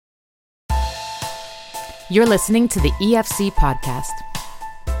You're listening to the EFC podcast.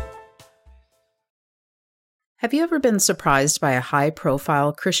 Have you ever been surprised by a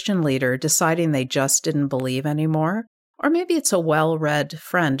high-profile Christian leader deciding they just didn't believe anymore? Or maybe it's a well-read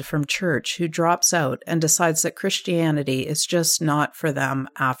friend from church who drops out and decides that Christianity is just not for them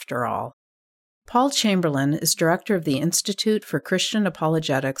after all. Paul Chamberlain is director of the Institute for Christian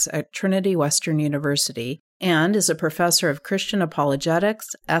Apologetics at Trinity Western University and is a professor of Christian apologetics,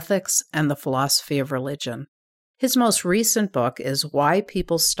 ethics, and the philosophy of religion. His most recent book is Why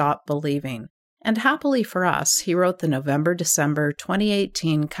People Stop Believing, and happily for us, he wrote the November-December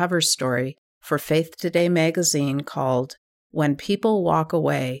 2018 cover story for Faith Today magazine called When People Walk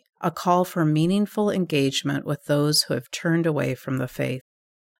Away, a call for meaningful engagement with those who have turned away from the faith.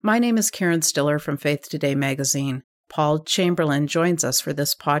 My name is Karen Stiller from Faith Today magazine. Paul Chamberlain joins us for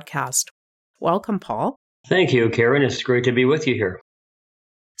this podcast. Welcome, Paul. Thank you, Karen. It's great to be with you here.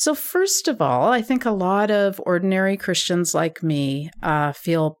 So first of all, I think a lot of ordinary Christians like me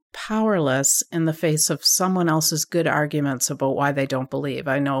feel powerless in the face of someone else's good arguments about why they don't believe.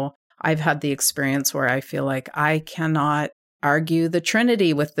 I know I've had the experience where I feel like I cannot argue the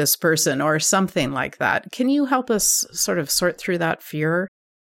Trinity with this person or something like that. Can you help us sort of sort through that fear?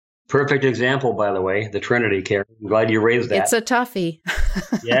 Perfect example, by the way, the Trinity, Karen. I'm glad you raised that. It's a toughie.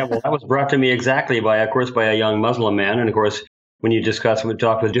 Yeah, well, that was brought to me exactly by a young Muslim man. And of course, when you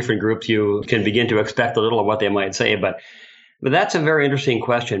talk with different groups, you can begin to expect a little of what they might say. But that's a very interesting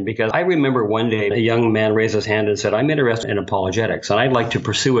question, because I remember one day a young man raised his hand and said, I'm interested in apologetics and I'd like to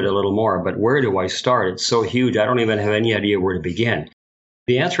pursue it a little more, but where do I start? It's so huge, I don't even have any idea where to begin.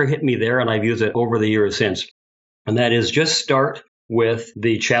 The answer hit me there, and I've used it over the years since. And that is, just start with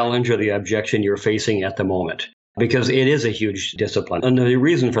the challenge or the objection you're facing at the moment, because it is a huge discipline. And the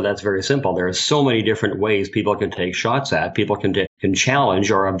reason for that's very simple. There are so many different ways people can take shots at. People can challenge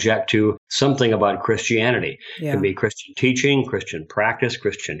or object to something about Christianity. Yeah. It can be Christian teaching, Christian practice,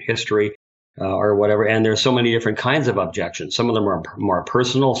 Christian history, or whatever. And there's so many different kinds of objections. Some of them are more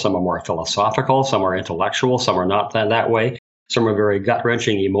personal, some are more philosophical, some are intellectual, some are not that way. Some are very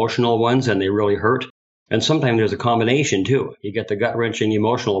gut-wrenching emotional ones, and they really hurt. And sometimes there's a combination too. You get the gut-wrenching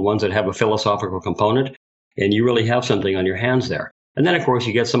emotional ones that have a philosophical component, and you really have something on your hands there. And then, of course,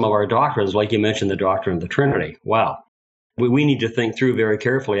 you get some of our doctrines, like you mentioned, the doctrine of the Trinity. Wow. We need to think through very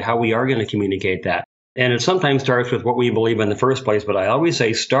carefully how we are going to communicate that. And it sometimes starts with what we believe in the first place, but I always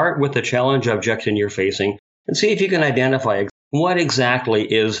say start with the challenge objection you're facing and see if you can identify what exactly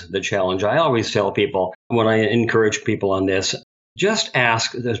is the challenge. I always tell people, when I encourage people on this, just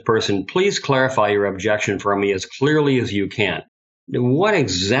ask this person, please clarify your objection for me as clearly as you can. What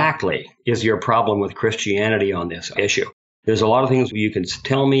exactly is your problem with Christianity on this issue? There's a lot of things you can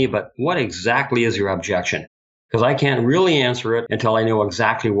tell me, but what exactly is your objection? Because I can't really answer it until I know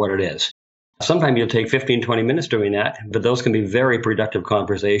exactly what it is. Sometimes you'll take 15, 20 minutes doing that, but those can be very productive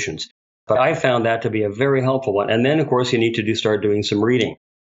conversations. But I found that to be a very helpful one. And then, of course, you need to start doing some reading.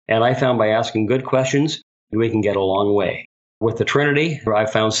 And I found by asking good questions, we can get a long way. With the Trinity, I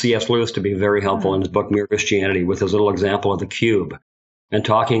found C.S. Lewis to be very helpful in his book, Mere Christianity, with his little example of the cube, and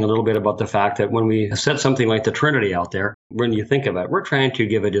talking a little bit about the fact that when we set something like the Trinity out there, when you think of it, we're trying to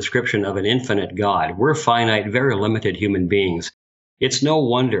give a description of an infinite God. We're finite, very limited human beings. It's no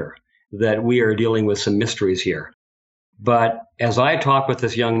wonder that we are dealing with some mysteries here. But as I talked with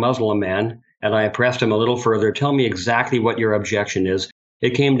this young Muslim man, and I pressed him a little further, tell me exactly what your objection is,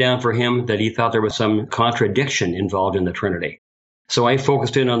 it came down for him that he thought there was some contradiction involved in the Trinity. So I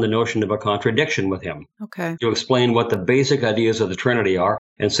focused in on the notion of a contradiction with him. Okay. To explain what the basic ideas of the Trinity are,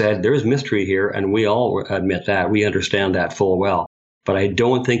 and said, there's mystery here, and we all admit that. We understand that full well. But I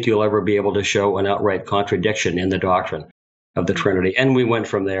don't think you'll ever be able to show an outright contradiction in the doctrine of the Trinity. And we went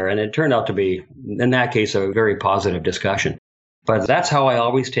from there, and it turned out to be, in that case, a very positive discussion. But that's how I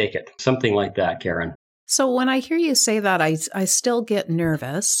always take it. Something like that, Karen. So when I hear you say that, I still get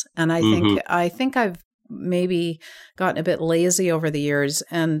nervous, and I think I've maybe gotten a bit lazy over the years,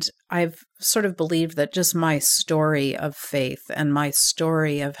 and I've sort of believed that just my story of faith and my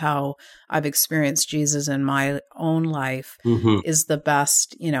story of how I've experienced Jesus in my own life is the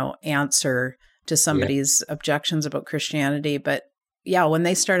best, answer to somebody's objections about Christianity. But yeah, when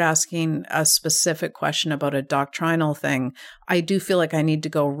they start asking a specific question about a doctrinal thing, I do feel like I need to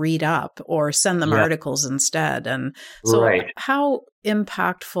go read up or send them articles instead. And so how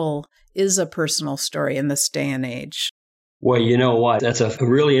impactful is a personal story in this day and age? Well, you know what? That's a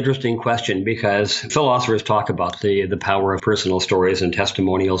really interesting question, because philosophers talk about the power of personal stories and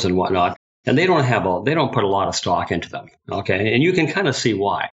testimonials and whatnot, and they don't put a lot of stock into them. Okay. And you can kind of see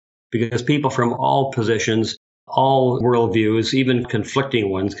why, because people from all positions All worldviews, even conflicting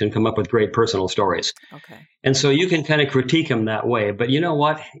ones, can come up with great personal stories. Okay. And so you can kind of critique them that way. But you know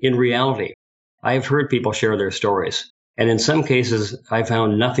what? In reality, I've heard people share their stories. And in some cases, I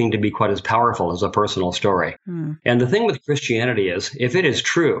found nothing to be quite as powerful as a personal story. And the thing with Christianity is, if it is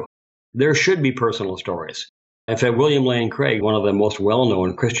true, there should be personal stories. In fact, William Lane Craig, one of the most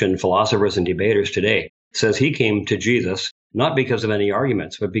well-known Christian philosophers and debaters today, says he came to Jesus not because of any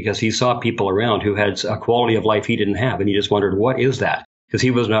arguments, but because he saw people around who had a quality of life he didn't have. And he just wondered, what is that? Because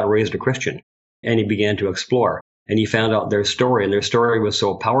he was not raised a Christian. And he began to explore. And he found out their story, and their story was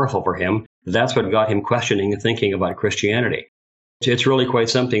so powerful for him, that's what got him questioning and thinking about Christianity. It's really quite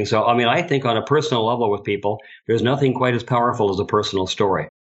something. So, I think on a personal level with people, there's nothing quite as powerful as a personal story.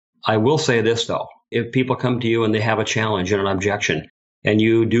 I will say this, though. If people come to you and they have a challenge and an objection, and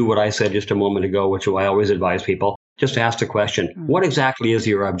you do what I said just a moment ago, which I always advise people, just ask the question, what exactly is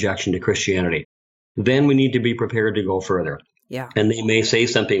your objection to Christianity? Then we need to be prepared to go further. Yeah. And they may say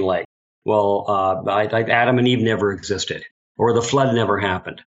something like, well, Adam and Eve never existed, or the flood never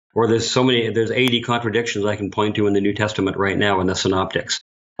happened, or there's 80 contradictions I can point to in the New Testament right now in the Synoptics,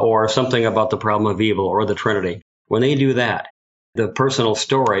 or something about the problem of evil or the Trinity. When they do that, the personal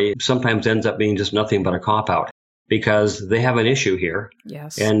story sometimes ends up being just nothing but a cop-out, because they have an issue here.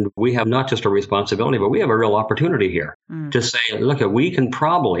 Yes. And we have not just a responsibility, but we have a real opportunity here to say, look, we can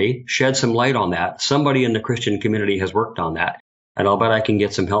probably shed some light on that. Somebody in the Christian community has worked on that. And I'll bet I can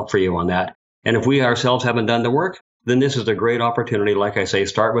get some help for you on that. And if we ourselves haven't done the work, then this is a great opportunity. Like I say,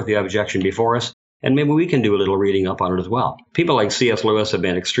 start with the objection before us, and maybe we can do a little reading up on it as well. People like C.S. Lewis have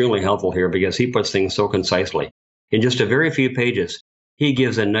been extremely helpful here because he puts things so concisely. In just a very few pages, he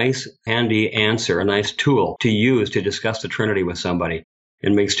gives a nice, handy answer, a nice tool to use to discuss the Trinity with somebody,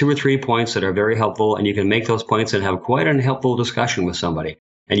 and makes 2 or 3 points that are very helpful, and you can make those points and have quite a helpful discussion with somebody.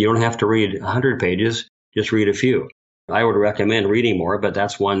 And you don't have to read 100 pages, just read a few. I would recommend reading more, but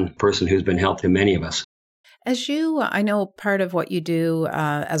that's one person who's been helpful to many of us. I know part of what you do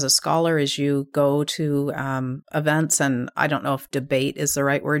as a scholar is you go to events, and I don't know if debate is the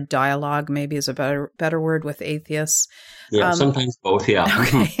right word, dialogue maybe is a better word with atheists. Yeah, sometimes both, yeah.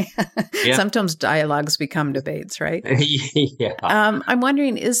 Okay. Yeah. Sometimes dialogues become debates, right? Yeah. I'm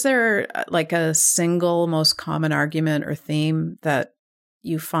wondering, is there like a single most common argument or theme that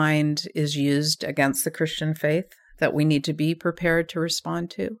you find is used against the Christian faith that we need to be prepared to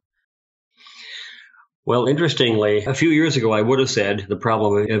respond to? Well, interestingly, a few years ago, I would have said the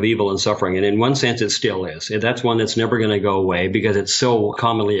problem of evil and suffering. And in one sense, it still is. And that's one that's never going to go away because it's so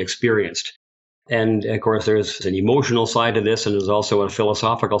commonly experienced. And of course, there's an emotional side to this, and there's also a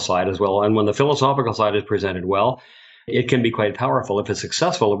philosophical side as well. And when the philosophical side is presented well, it can be quite powerful. If it's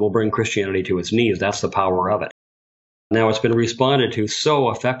successful, it will bring Christianity to its knees. That's the power of it. Now, it's been responded to so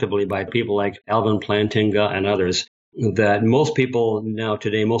effectively by people like Alvin Plantinga and others that most people now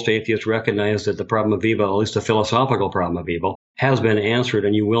today, most atheists recognize that the problem of evil, at least the philosophical problem of evil, has been answered,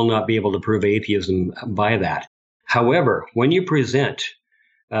 and you will not be able to prove atheism by that. However, when you present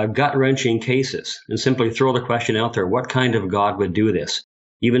gut-wrenching cases and simply throw the question out there, what kind of God would do this?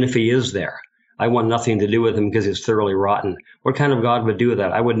 Even if he is there, I want nothing to do with him because he's thoroughly rotten. What kind of God would do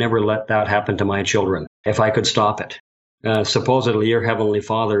that? I would never let that happen to my children if I could stop it. Supposedly, your heavenly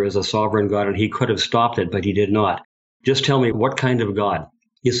Father is a sovereign God, and he could have stopped it, but he did not. Just tell me, what kind of God?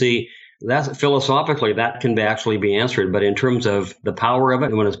 You see, that's philosophically, that can actually be answered. But in terms of the power of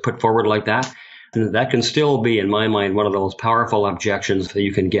it, when it's put forward like that, that can still be, in my mind, one of the most powerful objections that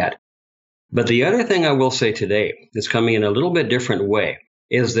you can get. But the other thing I will say today is coming in a little bit different way,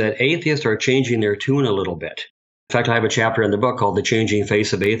 is that atheists are changing their tune a little bit. In fact, I have a chapter in the book called The Changing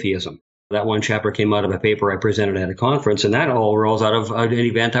Face of Atheism. That one chapter came out of a paper I presented at a conference, and that all rolls out of an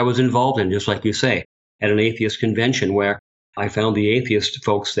event I was involved in, just like you say, at an atheist convention where I found the atheist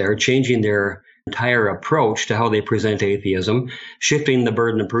folks there changing their entire approach to how they present atheism, shifting the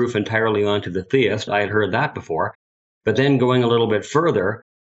burden of proof entirely onto the theist. I had heard that before, but then going a little bit further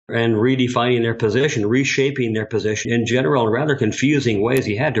and redefining their position, reshaping their position in general in rather confusing ways.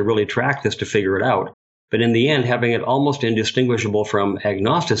 You had to really track this to figure it out. But in the end, having it almost indistinguishable from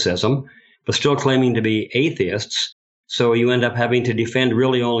agnosticism, but still claiming to be atheists. So you end up having to defend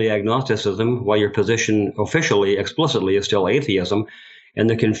really only agnosticism while your position officially, explicitly, is still atheism. And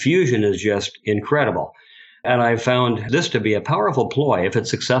the confusion is just incredible. And I found this to be a powerful ploy if it's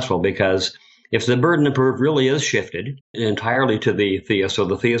successful, because if the burden of proof really is shifted entirely to the theist, so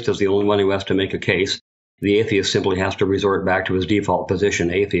the theist is the only one who has to make a case, the atheist simply has to resort back to his default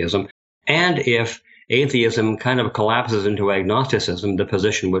position, atheism. And if atheism kind of collapses into agnosticism, the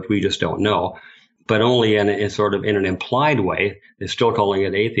position which we just don't know, but only in an implied way, they're still calling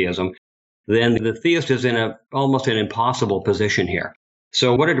it atheism, then the theist is in almost an impossible position here.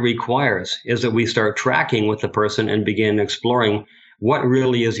 So what it requires is that we start tracking with the person and begin exploring what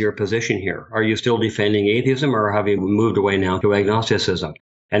really is your position here. Are you still defending atheism, or have you moved away now to agnosticism?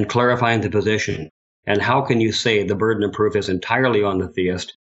 And clarifying the position. And how can you say the burden of proof is entirely on the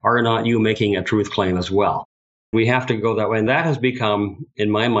theist? Are not you making a truth claim as well? We have to go that way. And that has become, in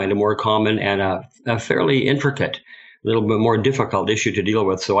my mind, a more common and a fairly intricate, a little bit more difficult issue to deal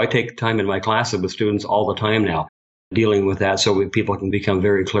with. So I take time in my classes with students all the time now, dealing with that so people can become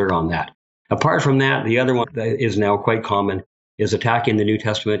very clear on that. Apart from that, the other one that is now quite common is attacking the New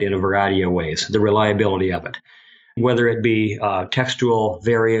Testament in a variety of ways, the reliability of it. Whether it be textual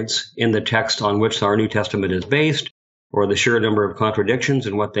variants in the text on which our New Testament is based, or the sheer number of contradictions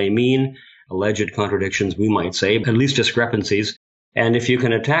and what they mean, alleged contradictions, we might say, at least discrepancies. And if you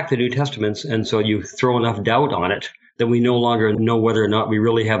can attack the New Testaments, and so you throw enough doubt on it, that we no longer know whether or not we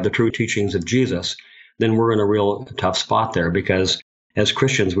really have the true teachings of Jesus, then we're in a real tough spot there, because as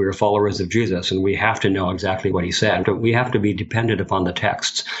Christians, we are followers of Jesus, and we have to know exactly what he said. But we have to be dependent upon the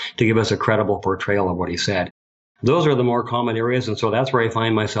texts to give us a credible portrayal of what he said. Those are the more common areas, and so that's where I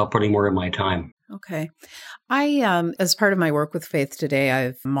find myself putting more of my time. Okay. As part of my work with Faith Today,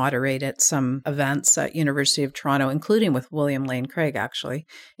 I've moderated some events at University of Toronto, including with William Lane Craig, actually,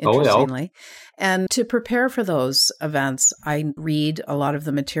 interestingly. And to prepare for those events, I read a lot of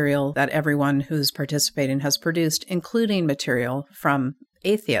the material that everyone who's participating has produced, including material from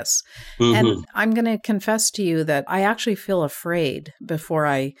atheists. Mm-hmm. And I'm going to confess to you that I actually feel afraid before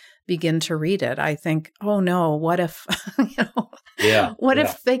I begin to read it. I think, oh no, what if,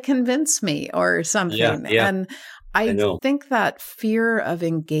 if they convince me or something? Yeah. And I think that fear of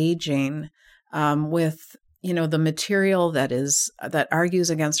engaging with, the material that argues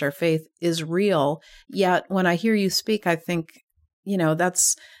against our faith is real. Yet when I hear you speak, I think,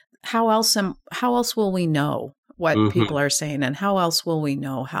 that's how else will we know what people are saying, and how else will we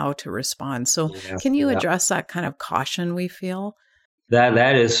know how to respond? So can you address that kind of caution we feel?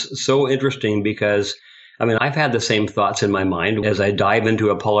 That is so interesting, because, I've had the same thoughts in my mind as I dive into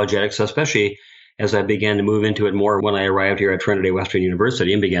apologetics, especially as I began to move into it more when I arrived here at Trinity Western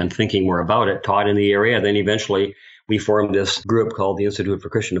University and began thinking more about it, taught in the area. Then eventually we formed this group called the Institute for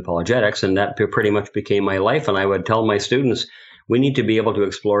Christian Apologetics, and that pretty much became my life. And I would tell my students, we need to be able to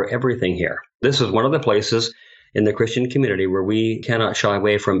explore everything here. This is one of the places in the Christian community where we cannot shy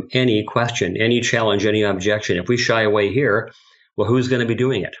away from any question, any challenge, any objection. If we shy away here, well, who's going to be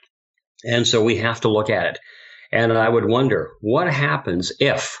doing it? And so we have to look at it. And I would wonder, what happens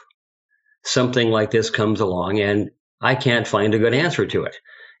if something like this comes along and I can't find a good answer to it?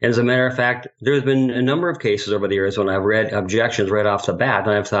 And as a matter of fact, there's been a number of cases over the years when I've read objections right off the bat,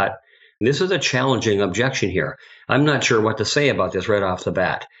 and I've thought, this is a challenging objection here. I'm not sure what to say about this right off the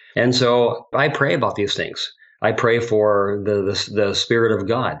bat. And so I pray about these things. I pray for the Spirit of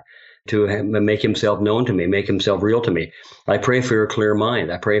God to make himself known to me, make himself real to me. I pray for a clear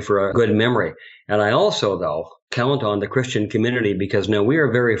mind. I pray for a good memory. And I also, though, count on the Christian community, because now we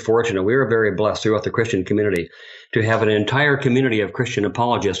are very fortunate. We are very blessed throughout the Christian community to have an entire community of Christian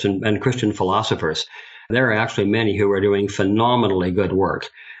apologists and Christian philosophers. There are actually many who are doing phenomenally good work.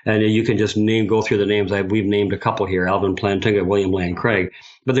 And you can just go through the names. We've named a couple here, Alvin Plantinga, William Lane Craig.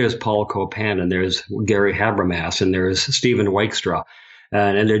 But there's Paul Copan, and there's Gary Habermas, and there's Stephen Weikstra.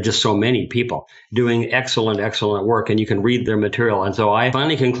 And there are just so many people doing excellent, excellent work. And you can read their material. And so I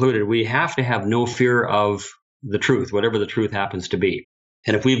finally concluded we have to have no fear of the truth, whatever the truth happens to be.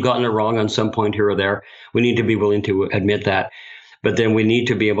 And if we've gotten it wrong on some point here or there, we need to be willing to admit that. But then we need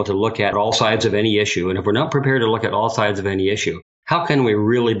to be able to look at all sides of any issue. And if we're not prepared to look at all sides of any issue, how can we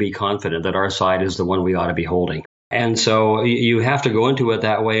really be confident that our side is the one we ought to be holding? And so you have to go into it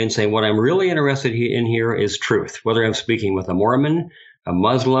that way and say, what I'm really interested in here is truth, whether I'm speaking with a Mormon, a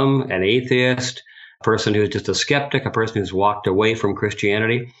Muslim, an atheist, a person who's just a skeptic, a person who's walked away from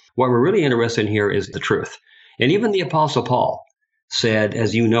Christianity. What we're really interested in here is the truth. And even the Apostle Paul said,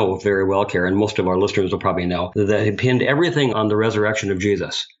 as you know very well, Karen, most of our listeners will probably know, that he pinned everything on the resurrection of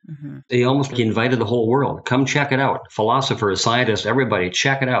Jesus. Mm-hmm. He almost invited the whole world. Come check it out. Philosophers, scientists, everybody,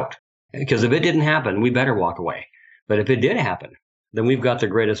 check it out. Because if it didn't happen, we better walk away. But if it did happen, then we've got the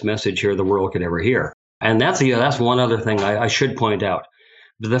greatest message here the world could ever hear. And that's one other thing I should point out.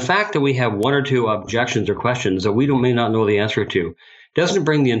 The fact that we have one or two objections or questions that we may not know the answer to doesn't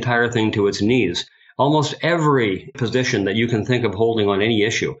bring the entire thing to its knees. Almost every position that you can think of holding on any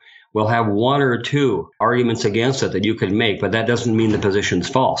issue will have one or two arguments against it that you could make, but that doesn't mean the position's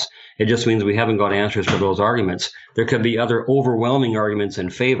false. It just means we haven't got answers for those arguments. There could be other overwhelming arguments in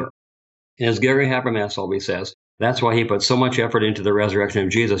favor. And as Gary Habermas always says, That's why he put so much effort into the resurrection of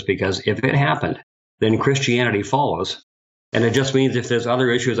Jesus, because if it happened, then Christianity follows. And it just means if there's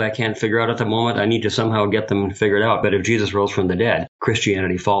other issues I can't figure out at the moment, I need to somehow get them figured out. But if Jesus rose from the dead,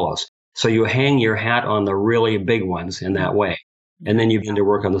 Christianity follows. So you hang your hat on the really big ones in that way. And then you begin to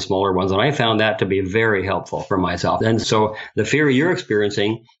work on the smaller ones. And I found that to be very helpful for myself. And so the fear you're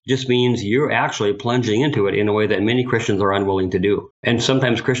experiencing just means you're actually plunging into it in a way that many Christians are unwilling to do. And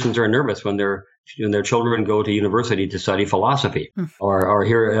sometimes Christians are nervous when their children go to university to study philosophy or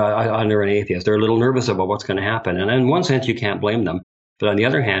here under an atheist. They're a little nervous about what's going to happen. And in one sense, you can't blame them. But on the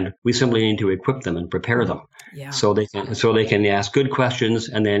other hand, we simply need to equip them and prepare them so they can ask good questions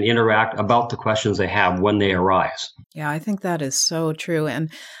and then interact about the questions they have when they arise. Yeah, I think that is so true.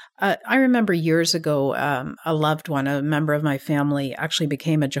 And I remember years ago, a loved one, a member of my family, actually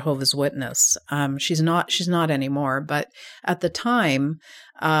became a Jehovah's Witness. She's not anymore. But at the time,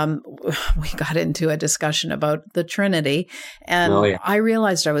 we got into a discussion about the Trinity, and I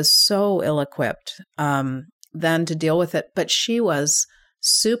realized I was so ill-equipped then to deal with it. But she was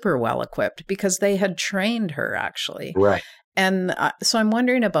super well-equipped because they had trained her, actually. Right. And so I'm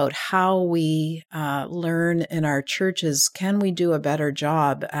wondering about how we learn in our churches. Can we do a better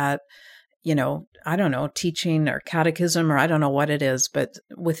job at, I don't know, teaching or catechism, or I don't know what it is, but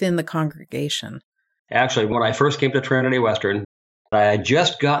within the congregation? Actually, when I first came to Trinity Western, I had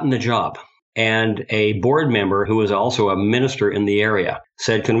just gotten the job. And a board member who was also a minister in the area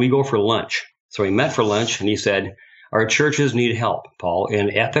said, "Can we go for lunch?" So we met for lunch, and he said, "Our churches need help, Paul,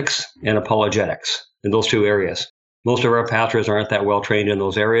 in ethics and apologetics, in those two areas. Most of our pastors aren't that well trained in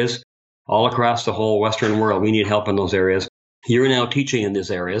those areas. All across the whole Western world, we need help in those areas. You're now teaching in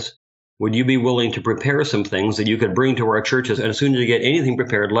these areas. Would you be willing to prepare some things that you could bring to our churches? And as soon as you get anything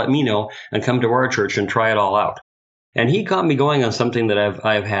prepared, let me know and come to our church and try it all out." And he got me going on something that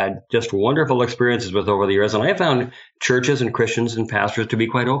I've had just wonderful experiences with over the years. And I found churches and Christians and pastors to be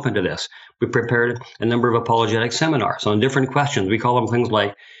quite open to this. We prepared a number of apologetic seminars on different questions. We call them things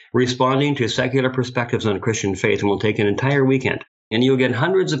like responding to secular perspectives on Christian faith, and we'll take an entire weekend. And you'll get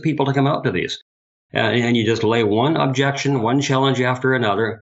hundreds of people to come out to these. And you just lay one objection, one challenge after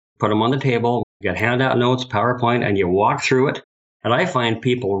another, put them on the table, get handout notes, PowerPoint, and you walk through it. And I find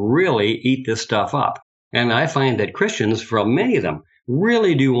people really eat this stuff up. And I find that Christians, for many of them,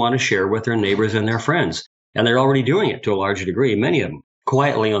 really do want to share with their neighbors and their friends. And they're already doing it to a large degree, many of them.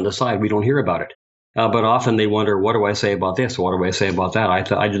 Quietly on the side, we don't hear about it. But often they wonder, what do I say about this? What do I say about that?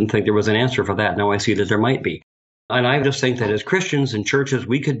 I didn't think there was an answer for that. Now I see that there might be. And I just think that as Christians and churches,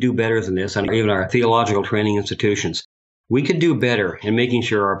 we could do better than this, and even our theological training institutions. We could do better in making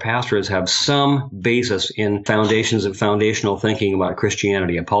sure our pastors have some basis in foundations of foundational thinking about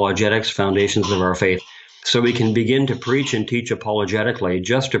Christianity, apologetics, foundations of our faith, so we can begin to preach and teach apologetically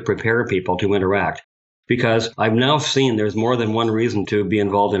just to prepare people to interact. Because I've now seen there's more than one reason to be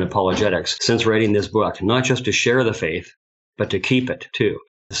involved in apologetics since writing this book, not just to share the faith, but to keep it too.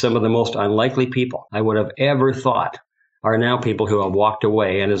 Some of the most unlikely people I would have ever thought are now people who have walked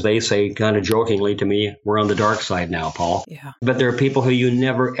away. And as they say kind of jokingly to me, we're on the dark side now, Paul. Yeah. But there are people who you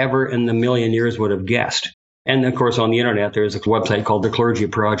never, ever in the million years would have guessed. And of course, on the internet, there's a website called the Clergy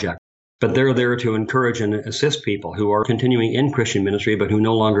Project. But they're there to encourage and assist people who are continuing in Christian ministry, but who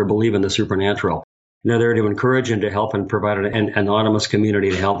no longer believe in the supernatural. They're there to encourage and to help and provide an anonymous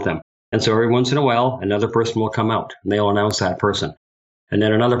community to help them. And so every once in a while, another person will come out, and they'll announce that person. And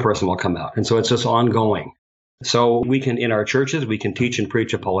then another person will come out. And so it's just ongoing. So we can, in our churches, we can teach and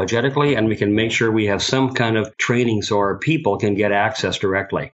preach apologetically, and we can make sure we have some kind of training so our people can get access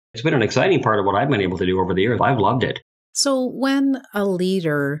directly. It's been an exciting part of what I've been able to do over the years. I've loved it. So when a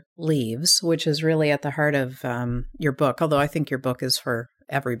leader leaves, which is really at the heart of your book, although I think your book is for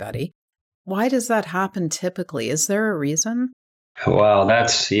everybody, why does that happen typically? Is there a reason? Well,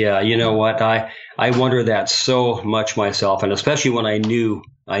 you know what? I wonder that so much myself, and especially when I knew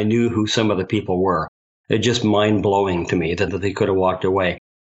who some of the people were. It's just mind-blowing to me that they could have walked away.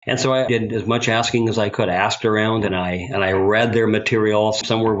 And so I did as much asking as I could, asked around, and I read their material.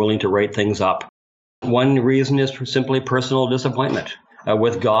 Some were willing to write things up. One reason is simply personal disappointment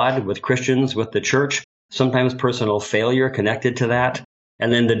with God, with Christians, with the church, sometimes personal failure connected to that,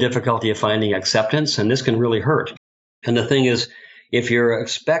 and then the difficulty of finding acceptance, and this can really hurt. And the thing is, if you're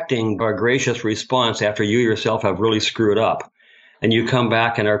expecting a gracious response after you yourself have really screwed up, and you come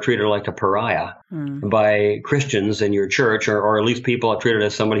back and are treated like a pariah by Christians in your church, or at least people are treated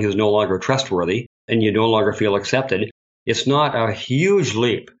as somebody who's no longer trustworthy, and you no longer feel accepted, it's not a huge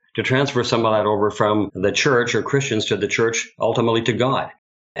leap to transfer some of that over from the church or Christians to the church, ultimately to God.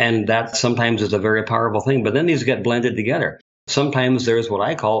 And that sometimes is a very powerful thing. But then these get blended together. Sometimes there's what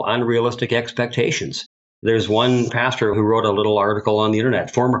I call unrealistic expectations. There's one pastor who wrote a little article on the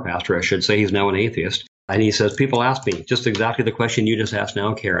internet, former pastor, I should say, he's now an atheist. And he says, people ask me just exactly the question you just asked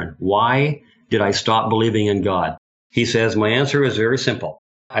now, Karen. Why did I stop believing in God? He says, my answer is very simple.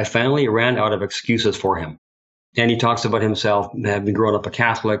 I finally ran out of excuses for him. And he talks about himself having grown up a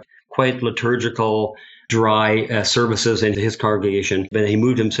Catholic, quite liturgical, dry services in his congregation. But he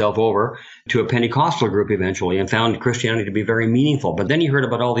moved himself over to a Pentecostal group eventually and found Christianity to be very meaningful. But then he heard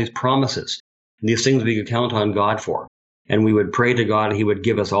about all these promises, these things we could count on God for. And we would pray to God, and he would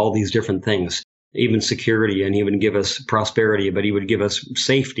give us all these different things, even security, and he would give us prosperity, but he would give us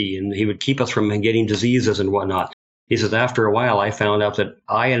safety, and he would keep us from getting diseases and whatnot. He says, after a while, I found out that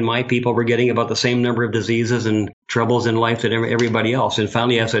I and my people were getting about the same number of diseases and troubles in life that everybody else. And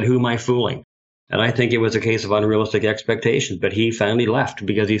finally, I said, who am I fooling? And I think it was a case of unrealistic expectations. But he finally left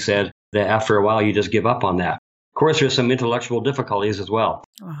because he said that after a while, you just give up on that. Of course, there's some intellectual difficulties as well.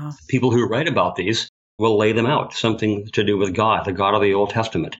 Uh-huh. People who write about these will lay them out, something to do with God, the God of the Old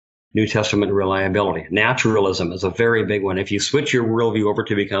Testament, New Testament reliability. Naturalism is a very big one. If you switch your worldview over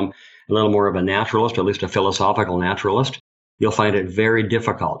to become a little more of a naturalist, or at least a philosophical naturalist, you'll find it very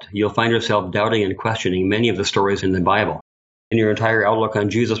difficult. You'll find yourself doubting and questioning many of the stories in the Bible, and your entire outlook on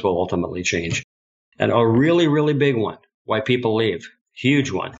Jesus will ultimately change. And a really, really big one, why people leave,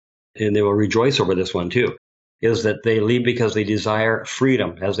 huge one, and they will rejoice over this one too, is that they leave because they desire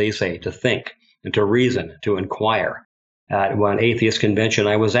freedom, as they say, to think and to reason, to inquire. At one atheist convention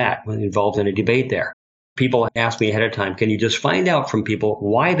I was at, involved in a debate there, people asked me ahead of time, can you just find out from people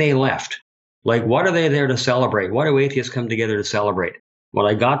why they left? Like, what are they there to celebrate? What do atheists come together to celebrate? When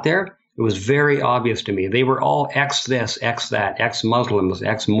I got there, it was very obvious to me. They were all ex-this, ex-that, ex-Muslims,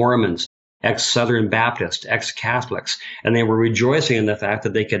 ex-Mormons, ex-Southern Baptists, ex-Catholics, and they were rejoicing in the fact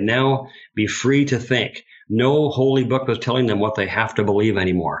that they could now be free to think. No holy book was telling them what they have to believe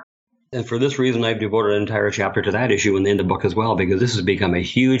anymore. And for this reason, I've devoted an entire chapter to that issue in the book as well, because this has become a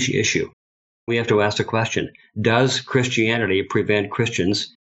huge issue. We have to ask the question, does Christianity prevent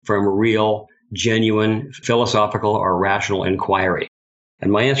Christians from real, genuine, philosophical, or rational inquiry?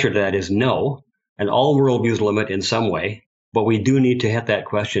 And my answer to that is no, and all worldviews limit in some way, but we do need to hit that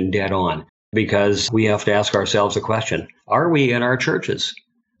question dead on, because we have to ask ourselves the question, are we in our churches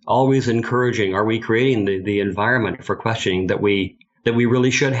always encouraging, are we creating the environment for questioning that we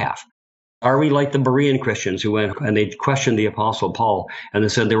really should have? Are we like the Berean Christians who went and they questioned the Apostle Paul and they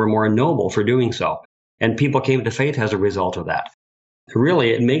said they were more noble for doing so? And people came to faith as a result of that. Really,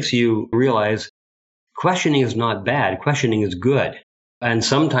 it makes you realize questioning is not bad. Questioning is good. And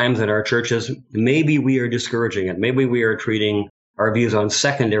sometimes in our churches, maybe we are discouraging it. Maybe we are treating our views on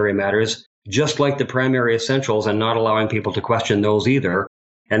secondary matters just like the primary essentials and not allowing people to question those either,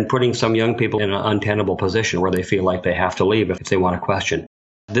 and putting some young people in an untenable position where they feel like they have to leave if they want to question.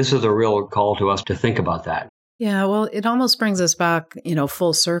 This is a real call to us to think about that. Yeah, well, it almost brings us back,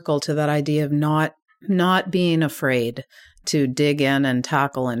 full circle to that idea of not being afraid to dig in and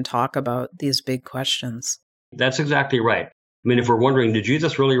tackle and talk about these big questions. That's exactly right. I mean, if we're wondering, did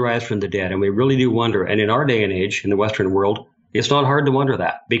Jesus really rise from the dead? And we really do wonder. And in our day and age, in the Western world, it's not hard to wonder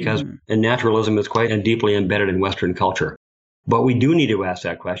that, because naturalism is quite deeply embedded in Western culture. But we do need to ask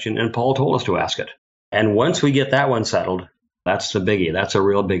that question, and Paul told us to ask it. And once we get that one settled, that's the biggie. That's a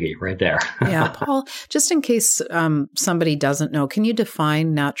real biggie right there. Yeah, Paul, just in case somebody doesn't know, can you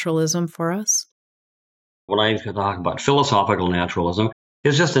define naturalism for us? When I talk about philosophical naturalism,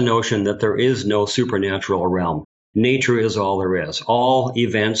 it's just the notion that there is no supernatural realm. Nature is all there is. All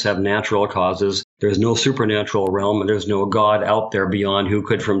events have natural causes. There's no supernatural realm, and there's no God out there beyond who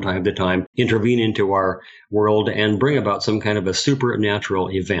could from time to time intervene into our world and bring about some kind of a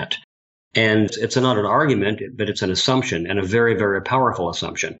supernatural event. And it's not an argument, but it's an assumption, and a very, very powerful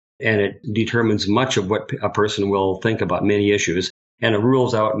assumption. And it determines much of what a person will think about many issues, and it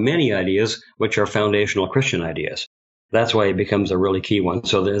rules out many ideas which are foundational Christian ideas. That's why it becomes a really key one.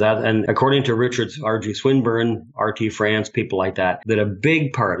 So that, and according to Richard R.G. Swinburne, R.T. France, people like that a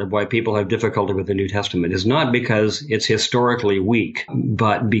big part of why people have difficulty with the New Testament is not because it's historically weak,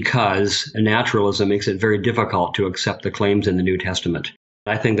 but because naturalism makes it very difficult to accept the claims in the New Testament.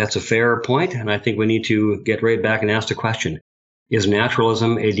 I think that's a fair point, and I think we need to get right back and ask the question, is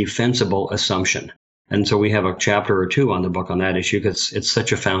naturalism a defensible assumption? And so we have a chapter or two on the book on that issue, because it's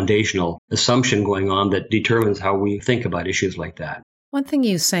such a foundational assumption going on that determines how we think about issues like that. One thing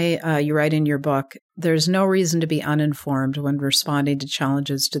you say, you write in your book, there's no reason to be uninformed when responding to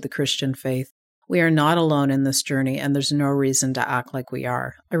challenges to the Christian faith. We are not alone in this journey, and there's no reason to act like we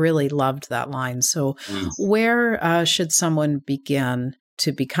are. I really loved that line. So where should someone begin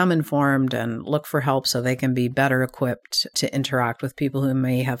to become informed and look for help so they can be better equipped to interact with people who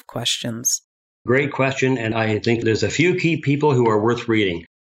may have questions? Great question, and I think there's a few key people who are worth reading.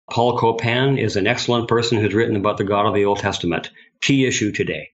 Paul Copan is an excellent person who's written about the God of the Old Testament, key issue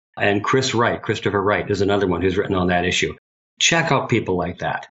today. And Christopher Wright, is another one who's written on that issue. Check out people like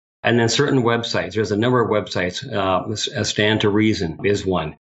that. And then certain websites. There's a number of websites. A Stand to Reason is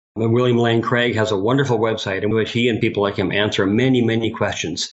one. William Lane Craig has a wonderful website in which he and people like him answer many, many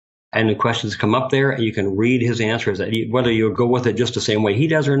questions. And the questions come up there, and you can read his answers. Whether you go with it just the same way he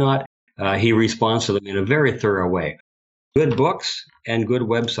does or not, he responds to them in a very thorough way. Good books and good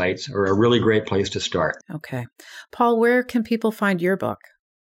websites are a really great place to start. Okay. Paul, where can people find your book?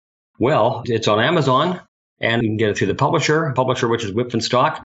 Well, it's on Amazon, and you can get it through the publisher which is Whip and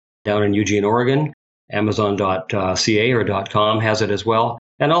Stock, down in Eugene, Oregon. Amazon.ca or .com has it as well.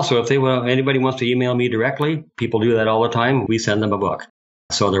 And also, if anybody wants to email me directly, people do that all the time. We send them a book.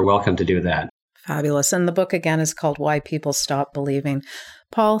 So they're welcome to do that. Fabulous. And the book, again, is called Why People Stop Believing.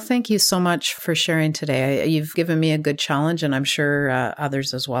 Paul, thank you so much for sharing today. You've given me a good challenge, and I'm sure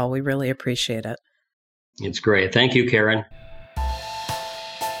others as well. We really appreciate it. It's great. Thank you, Karen.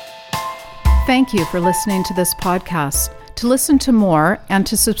 Thank you for listening to this podcast. To listen to more and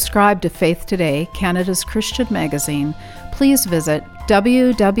to subscribe to Faith Today, Canada's Christian magazine, please visit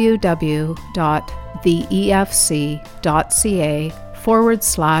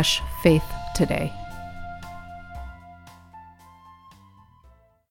www.theefc.ca/Faith Today.